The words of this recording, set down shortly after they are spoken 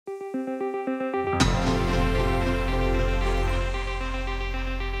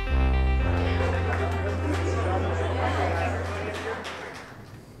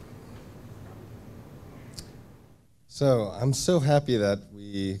So I'm so happy that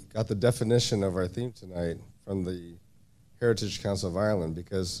we got the definition of our theme tonight from the Heritage Council of Ireland,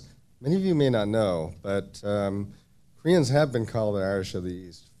 because many of you may not know, but Koreans have been called the Irish of the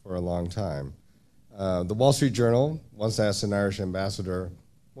East for a long time. The Wall Street Journal once asked an Irish ambassador,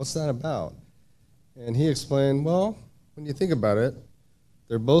 "What's that about?" And he explained, well, when you think about it,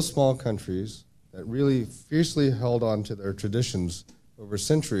 they're both small countries that really fiercely held on to their traditions over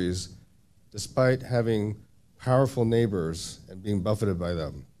centuries, despite having powerful neighbors and being buffeted by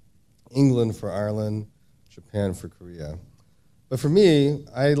them. England for Ireland, Japan for Korea. But for me,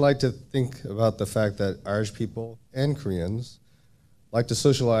 I like to think about the fact that Irish people and Koreans like to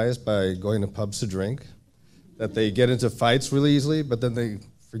socialize by going to pubs to drink, that they get into fights really easily, but then they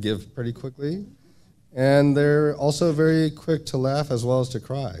forgive pretty quickly. And they're also very quick to laugh as well as to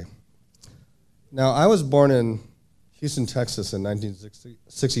cry. Now, I was born in Houston, Texas in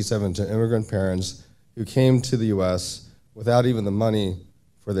 1967 to immigrant parents who came to the US without even the money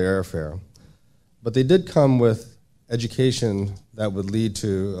for their airfare. But they did come with education that would lead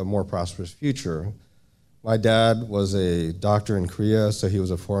to a more prosperous future. My dad was a doctor in Korea, so he was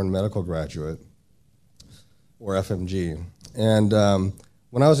a foreign medical graduate, or FMG. And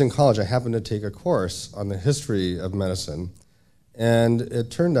when I was in college, I happened to take a course on the history of medicine. And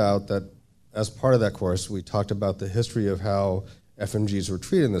it turned out that as part of that course, we talked about the history of how FMGs were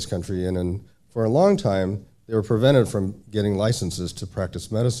treated in this country. And for a long time, they were prevented from getting licenses to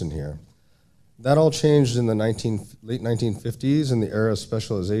practice medicine here. That all changed in the late 1950s in the era of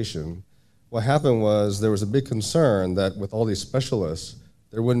specialization. What happened was there was a big concern that with all these specialists,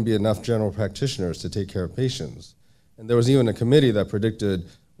 there wouldn't be enough general practitioners to take care of patients. And there was even a committee that predicted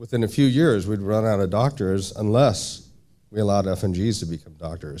within a few years we'd run out of doctors unless we allowed FMGs to become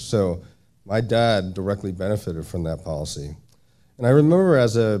doctors. So my dad directly benefited from that policy. And I remember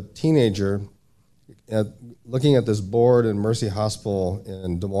as a teenager, looking at this board in Mercy Hospital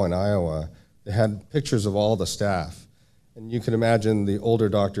in Des Moines, Iowa, they had pictures of all the staff. And you can imagine the older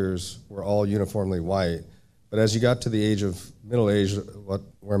doctors were all uniformly white. But as you got to the age of middle age,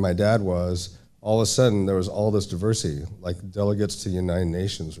 where my dad was, all of a sudden there was all this diversity, like delegates to the United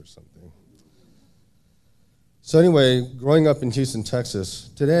Nations or something. So anyway, growing up in Houston, Texas,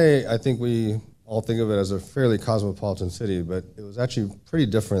 today I think we all think of it as a fairly cosmopolitan city, but it was actually pretty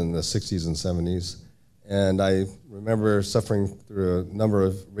different in the 60s and 70s. And I remember suffering through a number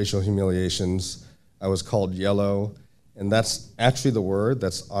of racial humiliations. I was called yellow, and that's actually the word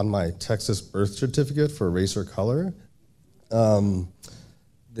that's on my Texas birth certificate for race or color. I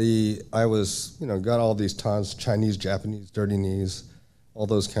was, got all these taunts, Chinese, Japanese, dirty knees, all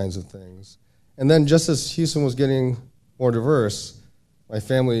those kinds of things. And then just as Houston was getting more diverse, my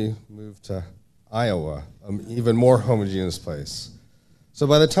family moved to Iowa, an even more homogeneous place. So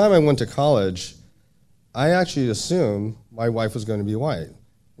by the time I went to college, I actually assumed my wife was going to be white.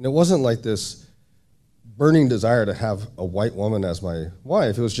 And it wasn't like this burning desire to have a white woman as my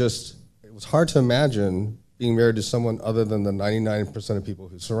wife. It was hard to imagine being married to someone other than the 99% of people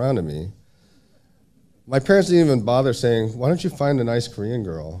who surrounded me. My parents didn't even bother saying, "Why don't you find a nice Korean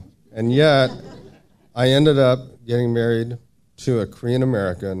girl?" And yet, I ended up getting married to a Korean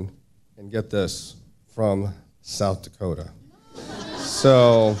American, and get this, from South Dakota.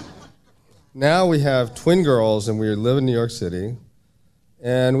 So now we have twin girls, and we live in New York City,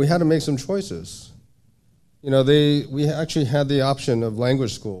 and we had to make some choices. We actually had the option of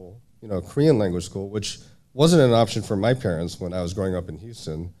language school, Korean language school, which wasn't an option for my parents when I was growing up in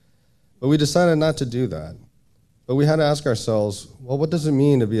Houston. But we decided not to do that. But we had to ask ourselves, well, what does it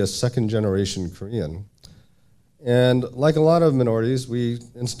mean to be a second-generation Korean? And like a lot of minorities, we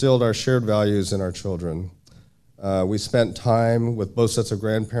instilled our shared values in our children. We spent time with both sets of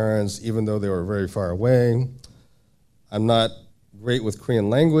grandparents, even though they were very far away. I'm not great with Korean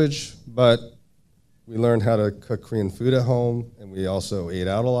language, but we learned how to cook Korean food at home, and we also ate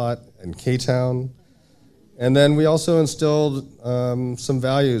out a lot in K-Town. And then we also instilled some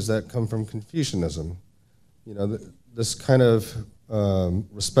values that come from Confucianism. This kind of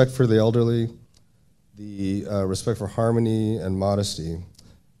respect for the elderly, the respect for harmony and modesty.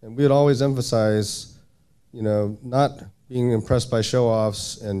 And we would always emphasize, not being impressed by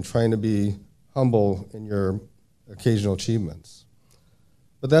show-offs and trying to be humble in your occasional achievements.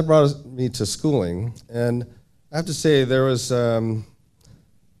 But that brought me to schooling. And I have to say, there's a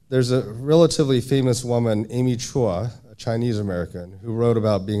relatively famous woman, Amy Chua, a Chinese American, who wrote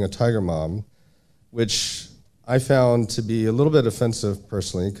about being a tiger mom, which I found to be a little bit offensive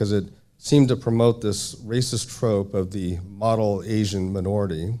personally, because it seemed to promote this racist trope of the model Asian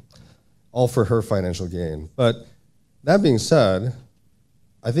minority, all for her financial gain. But that being said,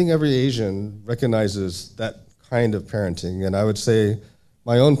 I think every Asian recognizes that kind of parenting. And I would say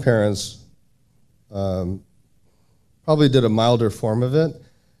my own parents probably did a milder form of it,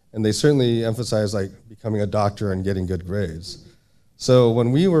 and they certainly emphasized like becoming a doctor and getting good grades. So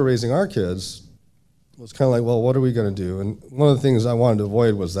when we were raising our kids, it was kind of like, well, what are we going to do? And one of the things I wanted to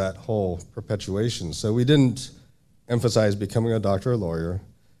avoid was that whole perpetuation. So we didn't emphasize becoming a doctor or lawyer.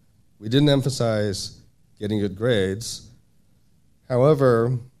 We didn't emphasize getting good grades.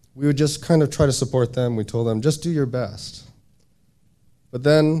 However, we would just kind of try to support them. We told them, just do your best. But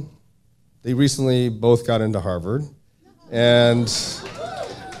then they recently both got into Harvard. And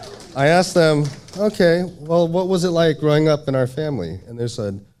I asked them, okay, well, what was it like growing up in our family? And they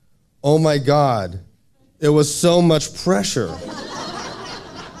said, oh my God, it was so much pressure.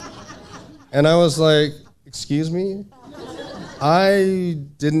 And I was like, excuse me? I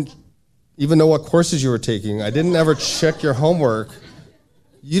didn't even know what courses you were taking. I didn't ever check your homework.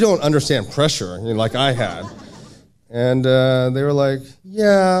 You don't understand pressure, like I had. And they were like,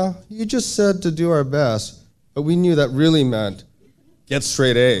 yeah, you just said to do our best, but we knew that really meant get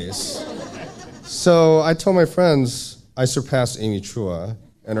straight A's. So I told my friends I surpassed Amy Chua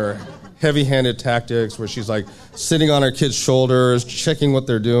and her heavy-handed tactics where she's like sitting on her kids' shoulders, checking what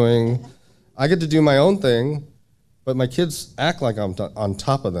they're doing. I get to do my own thing, but my kids act like I'm on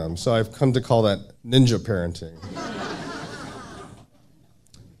top of them. So I've come to call that ninja parenting.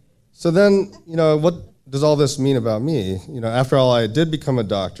 So then, what does all this mean about me? After all, I did become a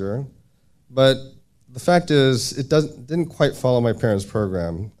doctor, but the fact is, it didn't quite follow my parents'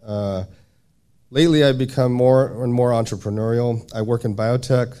 program. Lately, I've become more and more entrepreneurial. I work in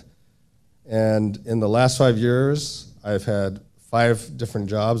biotech, and in the last 5 years, I've had 5 different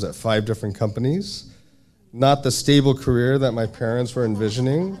jobs at 5 different companies. Not the stable career that my parents were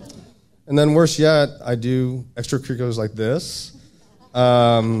envisioning. And then worse yet, I do extracurriculars like this.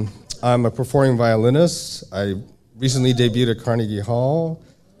 I'm a performing violinist. I recently debuted at Carnegie Hall.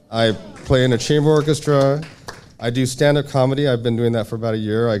 I play in a chamber orchestra. I do stand-up comedy. I've been doing that for about a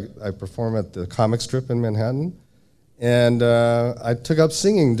year. I perform at the Comic Strip in Manhattan. And I took up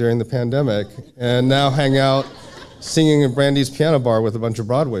singing during the pandemic and now hang out singing in Brandy's Piano Bar with a bunch of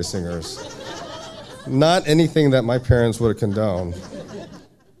Broadway singers. Not anything that my parents would have condoned.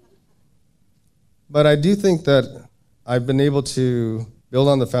 But I do think that I've been able to build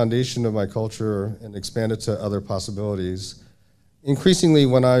on the foundation of my culture and expand it to other possibilities. Increasingly,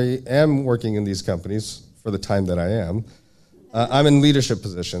 when I am working in these companies, for the time that I am, I'm in leadership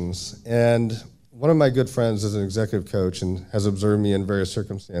positions. And one of my good friends is an executive coach and has observed me in various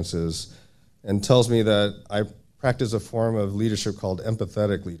circumstances and tells me that I practice a form of leadership called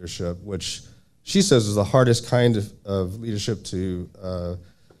empathetic leadership, which she says is the hardest kind of leadership to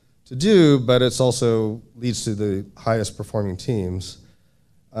do, but it's also leads to the highest performing teams.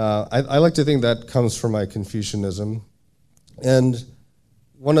 I like to think that comes from my Confucianism. And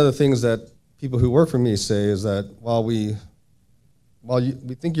one of the things that people who work for me say is that while we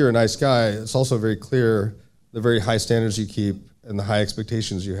think you're a nice guy, it's also very clear the very high standards you keep and the high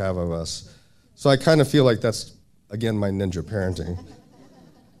expectations you have of us. So I kind of feel like that's, again, my ninja parenting.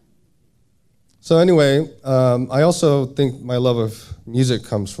 So anyway, I also think my love of music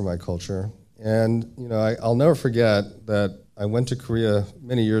comes from my culture. And I'll never forget that I went to Korea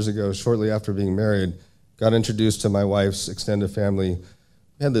many years ago, shortly after being married, got introduced to my wife's extended family.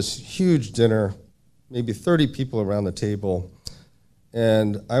 We had this huge dinner, maybe 30 people around the table,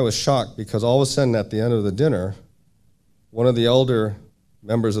 and I was shocked because all of a sudden at the end of the dinner, one of the elder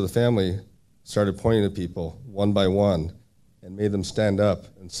members of the family started pointing to people one by one and made them stand up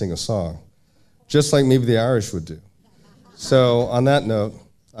and sing a song, just like maybe the Irish would do. So on that note,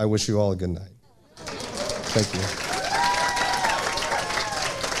 I wish you all a good night. Thank you.